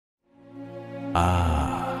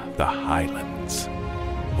Ah, the Highlands.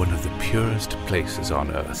 One of the purest places on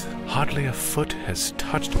Earth. Hardly a foot has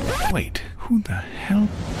touched... Wait, who the hell...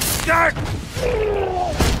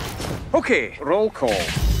 Okay, roll call.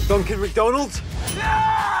 Duncan MacDonald.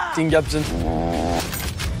 Dean Gibson.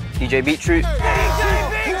 DJ Beetroot.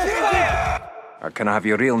 Can I have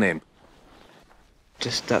your real name?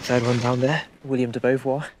 Just that third one down there. William de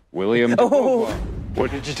Beauvoir. William. Oh!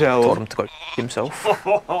 What did you tell Got him? him to go himself.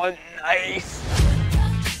 Oh, nice.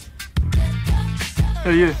 Who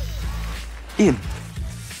are you? Ian.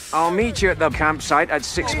 I'll meet you at the campsite at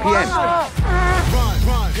 6 p.m.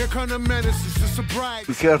 Run, here come the menaces, it's a brag.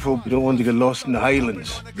 Be careful, you don't want to get lost in the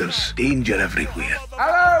Highlands. There's danger everywhere.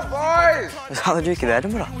 Hello, boys! Is that the Duke of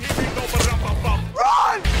Edinburgh?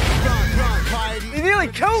 Run, He nearly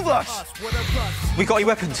killed us. We got your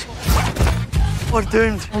weapons. We're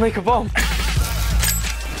doomed. We'll make a bomb.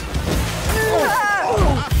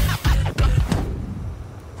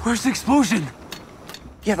 Where's the explosion?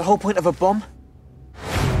 Yeah, the whole point of a bomb.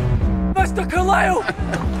 Mr. Carlisle!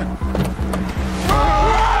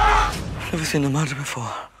 I've never seen a murder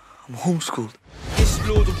before. I'm homeschooled.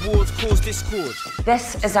 Explore the wards, cause discord.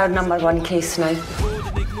 This is our #1 case now.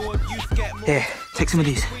 Here, take some of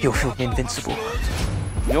these. You'll feel invincible.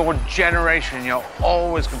 Your generation, you're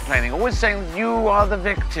always complaining, always saying you are the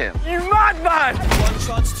victim. You madman! 1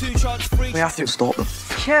 chance, 2 chance, 3. We have to stop them.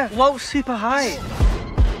 Yeah, low, super high.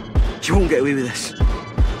 You won't get away with this.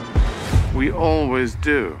 We always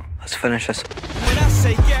do. Let's finish this. When I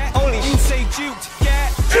say yeah, only you say juked. Yeah.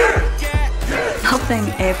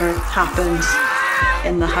 Nothing ever happens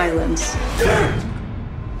in the Highlands.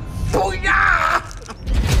 Booyah!